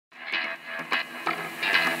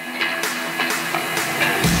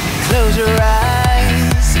close your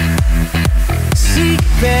eyes, seek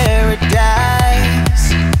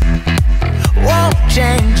paradise, won't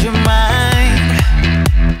change your mind,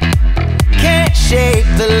 can't shape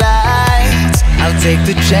the lights, I'll take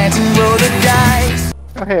the chance and roll the dice.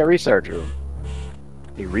 Oh hey, a recharge room.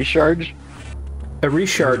 A recharge? A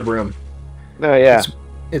reshard room. Oh yeah.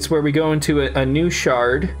 It's where we go into a new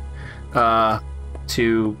shard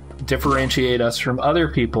to differentiate us from other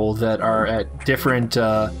people that are at different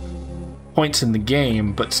points in the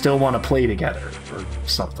game, but still want to play together or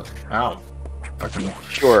something. Ow. Fucking...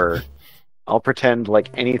 Sure. I'll pretend like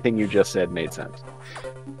anything you just said made sense.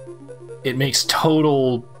 It makes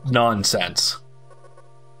total nonsense.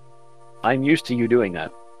 I'm used to you doing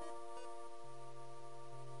that.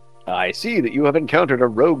 I see that you have encountered a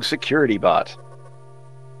rogue security bot.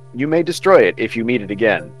 You may destroy it if you meet it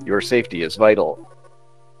again. Your safety is vital.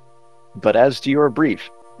 But as to your brief,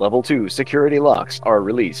 Level 2 security locks are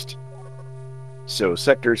released. So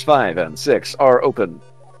Sectors 5 and 6 are open.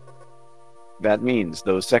 That means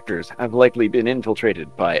those sectors have likely been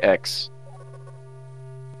infiltrated by X.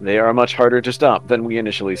 They are much harder to stop than we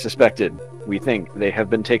initially suspected. We think they have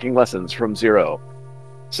been taking lessons from Zero.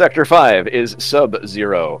 Sector 5 is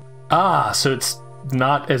Sub-Zero. Ah, so it's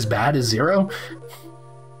not as bad as Zero?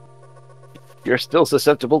 You're still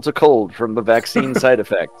susceptible to cold from the vaccine side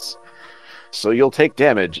effects. So you'll take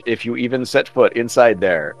damage if you even set foot inside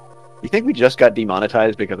there. You think we just got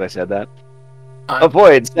demonetized because I said that?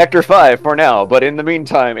 Avoid Sector 5 for now, but in the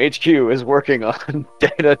meantime, HQ is working on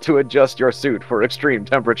data to adjust your suit for extreme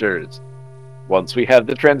temperatures. Once we have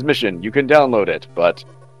the transmission, you can download it, but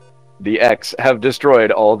the X have destroyed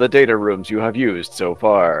all the data rooms you have used so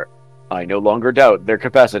far. I no longer doubt their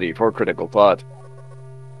capacity for critical thought.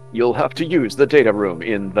 You'll have to use the data room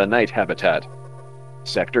in the night habitat.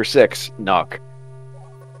 Sector 6, knock.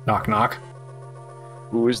 Knock, knock.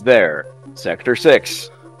 Who's there? Sector 6.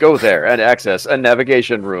 Go there and access a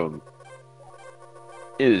navigation room.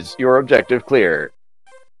 Is your objective clear?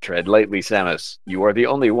 Tread lightly, Samus. You are the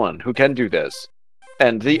only one who can do this.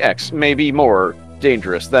 And the X may be more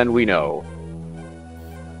dangerous than we know.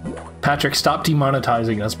 Patrick, stop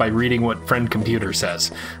demonetizing us by reading what Friend Computer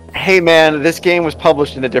says. Hey man, this game was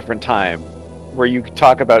published in a different time, where you could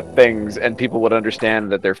talk about things and people would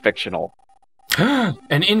understand that they're fictional.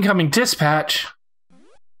 An incoming dispatch!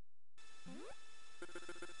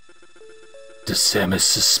 Does Samus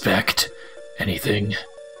suspect anything?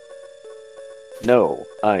 No,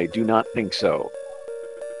 I do not think so.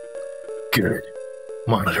 Good.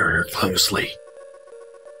 Monitor her closely.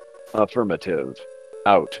 Affirmative.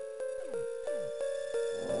 Out.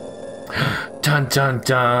 Dun dun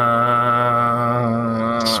dun!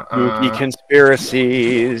 Spooky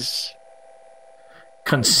conspiracies.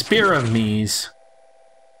 Conspiramies.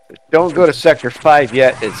 Don't go to Sector 5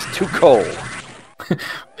 yet, it's too cold.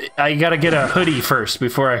 I gotta get a hoodie first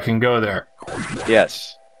before I can go there.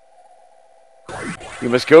 Yes. You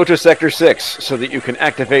must go to Sector 6 so that you can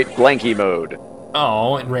activate Blanky mode.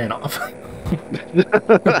 Oh, it ran off.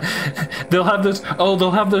 They'll have those. Oh,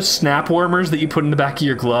 they'll have those snap warmers that you put in the back of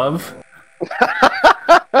your glove.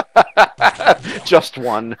 Just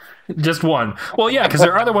one. Just one. Well, yeah, because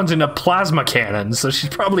there are other ones in a plasma cannon, so she's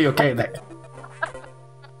probably okay there.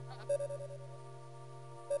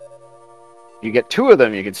 You get 2 of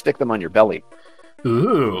them, you can stick them on your belly.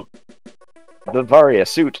 Ooh. The Varia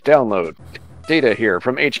suit download. Data here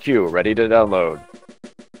from HQ, ready to download.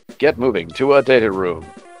 Get moving to a data room.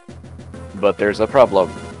 But there's a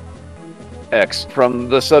problem. X from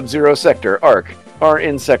the Sub-Zero sector, ARC, are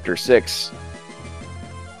in Sector 6.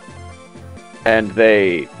 And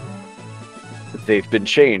they've been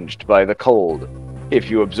changed by the cold.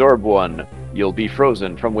 If you absorb one, you'll be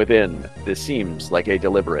frozen from within. This seems like a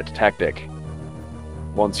deliberate tactic.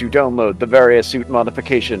 Once you download the Varia suit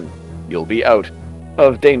modification, you'll be out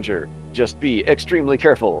of danger. Just be extremely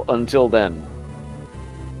careful until then.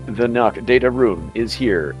 The knock data room is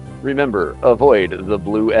here. Remember, avoid the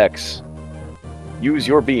blue X. Use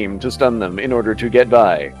your beam to stun them in order to get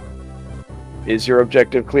by. Is your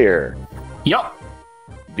objective clear? Yup.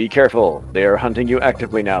 Be careful. They are hunting you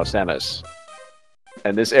actively now, Samus.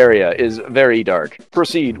 And this area is very dark.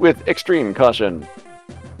 Proceed with extreme caution.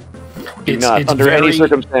 Do not, under any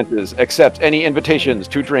circumstances, accept any invitations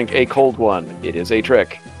to drink a cold one. It is a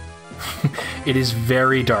trick. It is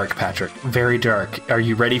very dark, Patrick. Very dark. Are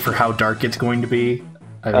you ready for how dark it's going to be?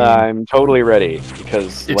 I mean, I'm totally ready,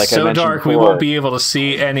 because, it's like I so mentioned dark before, we won't be able to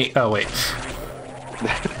see any... Oh, wait.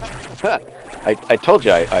 I told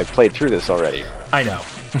you I played through this already. I know.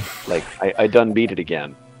 Like, I done beat it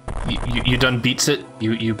again. You done beats it?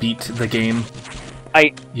 You beat the game?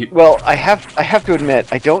 I have to admit,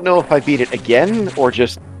 I don't know if I beat it again or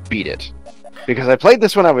just beat it. Because I played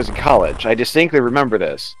this when I was in college. I distinctly remember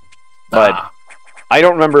this. But I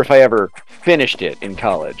don't remember if I ever finished it in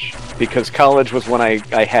college. Because college was when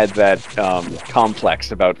I had that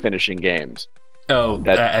complex about finishing games. Oh,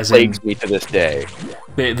 that as plagues me to this day.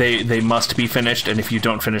 They must be finished, and if you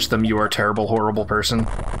don't finish them, you are a terrible, horrible person.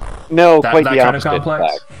 No, quite the opposite. Kind of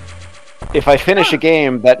complex? If I finish a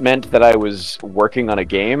game, that meant that I was working on a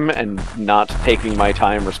game and not taking my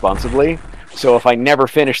time responsibly. So if I never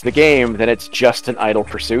finish the game, then it's just an idle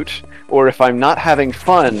pursuit. Or if I'm not having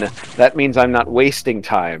fun, that means I'm not wasting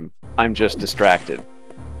time. I'm just distracted.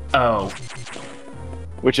 Oh.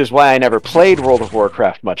 Which is why I never played World of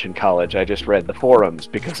Warcraft much in college. I just read the forums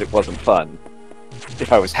because it wasn't fun.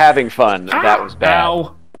 If I was having fun, that was bad.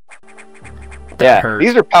 Ow. That hurt.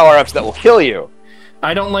 These are power-ups that will kill you.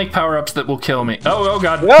 I don't like power-ups that will kill me. Oh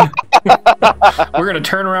god. We're going to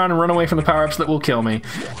turn around and run away from the power-ups that will kill me.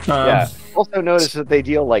 Yeah. Also notice that they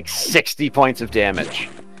deal like 60 points of damage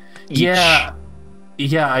each. Yeah.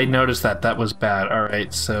 Yeah, I noticed that. That was bad. All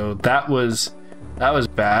right, so that was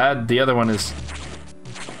bad. The other one is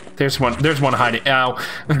there's one hiding. Ow.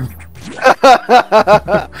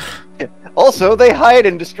 Also, they hide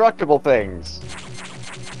indestructible things.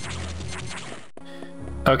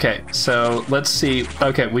 Okay, so let's see.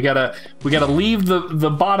 Okay, we gotta leave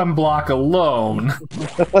the bottom block alone.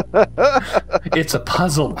 It's a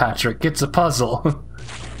puzzle, Patrick. It's a puzzle.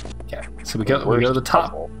 Okay, so we go to the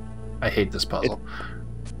top. Puzzle. I hate this puzzle.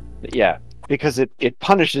 Yeah, because it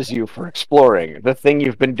punishes you for exploring the thing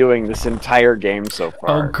you've been doing this entire game so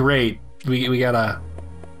far. Oh great, we gotta.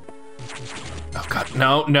 Oh god,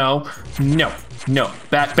 no,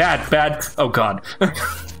 bad. Oh god.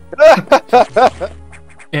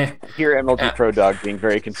 Hear MLG Pro Dog being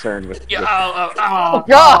very concerned with. Oh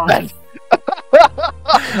God!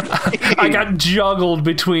 I got juggled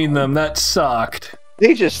between them. That sucked.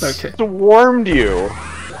 They just swarmed you.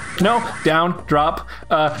 No, down, drop.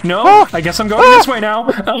 No, I guess I'm going this way now.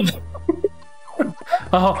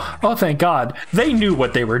 Oh, thank God. They knew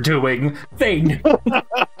what they were doing. They knew.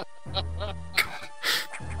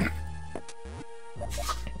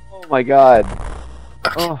 Oh my God.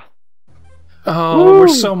 Okay. Oh, we're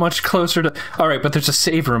so much closer to. All right, but there's a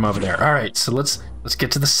save room over there. All right, so let's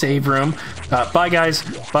get to the save room. Bye, guys.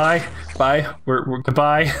 Bye. We're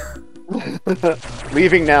goodbye.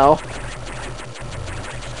 Leaving now.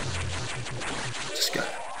 Just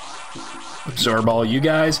gotta absorb all you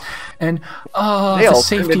guys, and the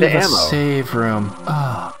safety of the save room.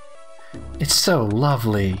 Oh, it's so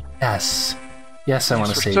lovely. Yes, I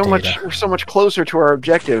want to save data. We're so much closer to our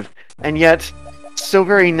objective, and yet. So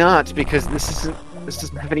very not, because this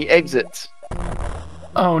doesn't have any exits.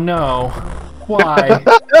 Oh no. Why?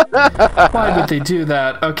 Why would they do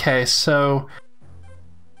that? Okay, so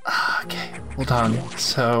okay, hold on.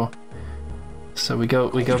 So we go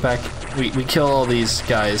back, we kill all these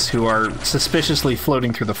guys who are suspiciously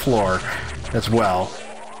floating through the floor as well.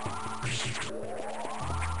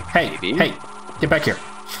 Hey, get back here.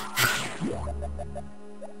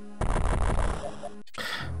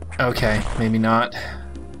 Okay, maybe not.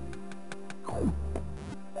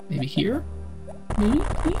 Maybe here? Maybe,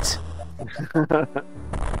 please?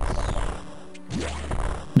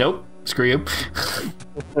 Nope. Screw you.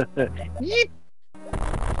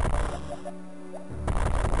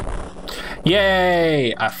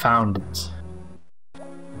 Yay! I found it.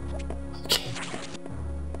 Okay.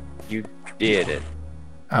 You did it.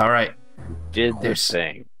 Alright. Did this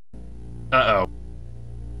thing. Uh-oh.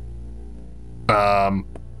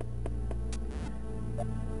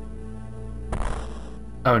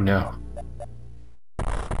 Oh no.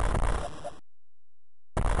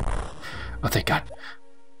 Oh, thank God.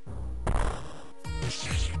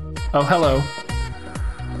 Oh, hello.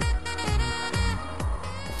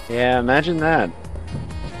 Yeah, imagine that.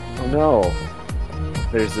 Oh no.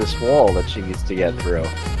 There's this wall that she needs to get through.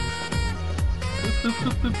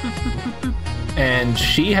 And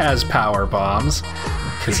she has power bombs.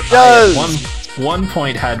 Because I at one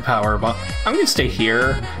point had power bomb. I'm gonna stay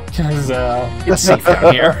here because it's safe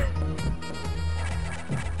down here.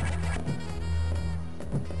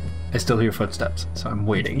 I still hear footsteps, so I'm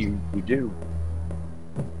waiting. You do.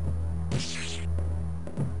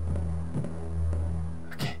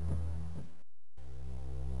 Okay.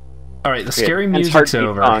 All right, the scary music's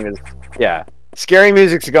over. Yeah, scary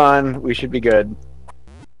music's gone. We should be good.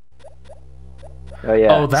 Oh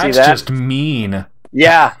yeah. Oh, that's just mean.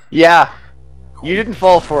 Yeah. You didn't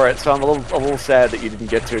fall for it, so I'm a little sad that you didn't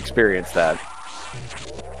get to experience that.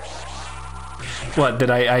 What,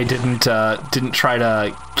 that I didn't try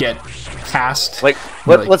to get past? Like,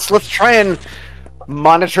 let's try and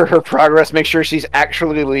monitor her progress, make sure she's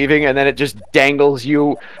actually leaving, and then it just dangles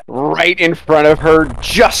you right in front of her,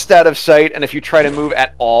 just out of sight, and if you try to move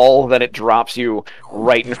at all, then it drops you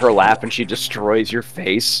right in her lap and she destroys your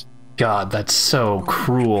face. God, that's so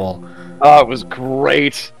cruel. Oh, it was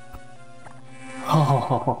great.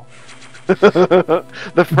 Oh.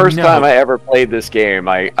 The first time I ever played this game,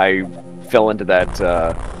 I fell into that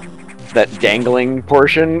dangling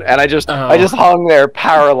portion, and I just hung there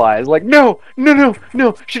paralyzed, like, no,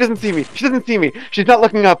 she doesn't see me, she's not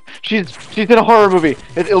looking up, she's in a horror movie,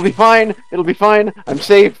 it'll be fine, I'm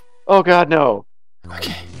safe, oh god, no.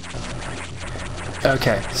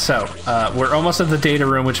 Okay, so we're almost at the data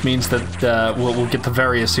room, which means that we'll get the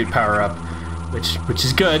Variasuit power-up, which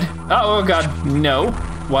is good. Oh god, no.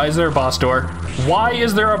 Why is there a boss door? Why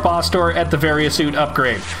is there a boss door at the Variasuit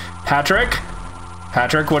upgrade?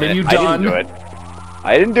 Patrick, what have you done? I didn't do it.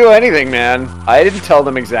 I didn't do anything, man. I didn't tell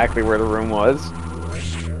them exactly where the room was.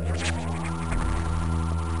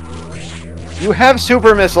 You have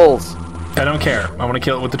super missiles! I don't care. I want to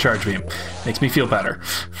kill it with the charge beam. Makes me feel better.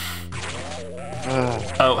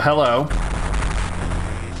 Oh, hello.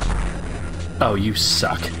 Oh, you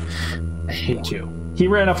suck. I hate you. He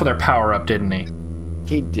ran off with our power-up, didn't he?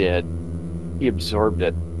 He did. He absorbed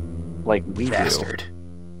it. Like we Bastard.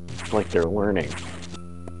 do. Like they're learning.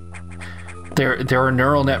 They're a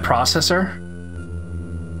neural net processor?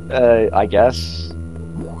 I guess.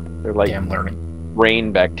 They're like damn learning.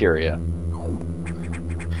 brain bacteria.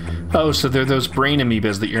 Oh, so they're those brain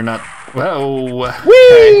amoebas that you're not... Whoa!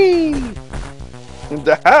 Whee!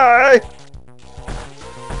 Die!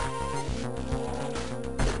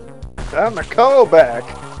 I'm a callback!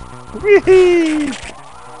 Whee!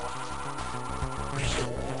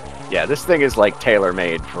 Yeah, this thing is like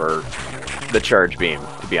tailor-made for the charge beam,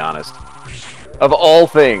 to be honest. Of all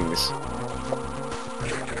things.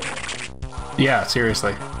 Yeah,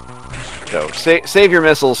 seriously. So, save your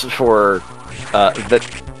missiles for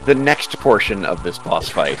the next portion of this boss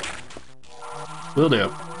fight. Will do.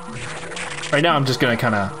 Right now, I'm just gonna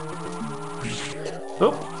kind of...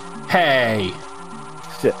 Oh! Hey!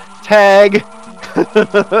 Tag!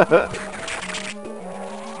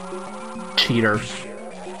 Cheater.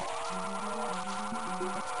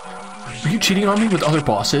 Are you cheating on me with other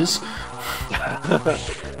bosses?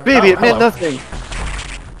 Baby, it meant nothing!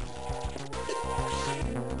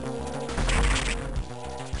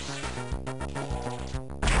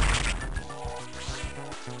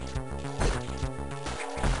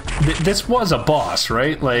 This was a boss,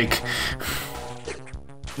 right? Like...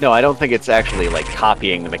 No, I don't think it's actually, like,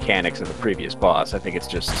 copying the mechanics of the previous boss. I think it's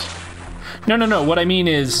just... No. What I mean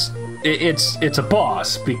is, it's a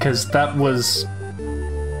boss, because that was...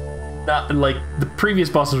 not, like, the previous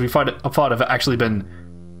bosses we fought have actually been,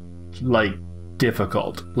 like,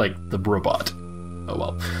 difficult. Like, the robot. Oh,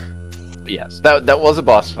 well. Yes, that was a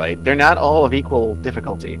boss fight. They're not all of equal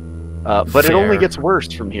difficulty. But Fair. It only gets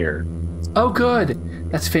worse from here. Oh, good.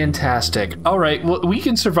 That's fantastic. All right, well, we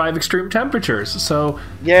can survive extreme temperatures, so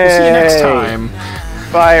Yay! we'll see you next time.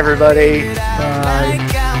 Bye, everybody.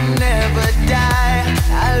 Bye.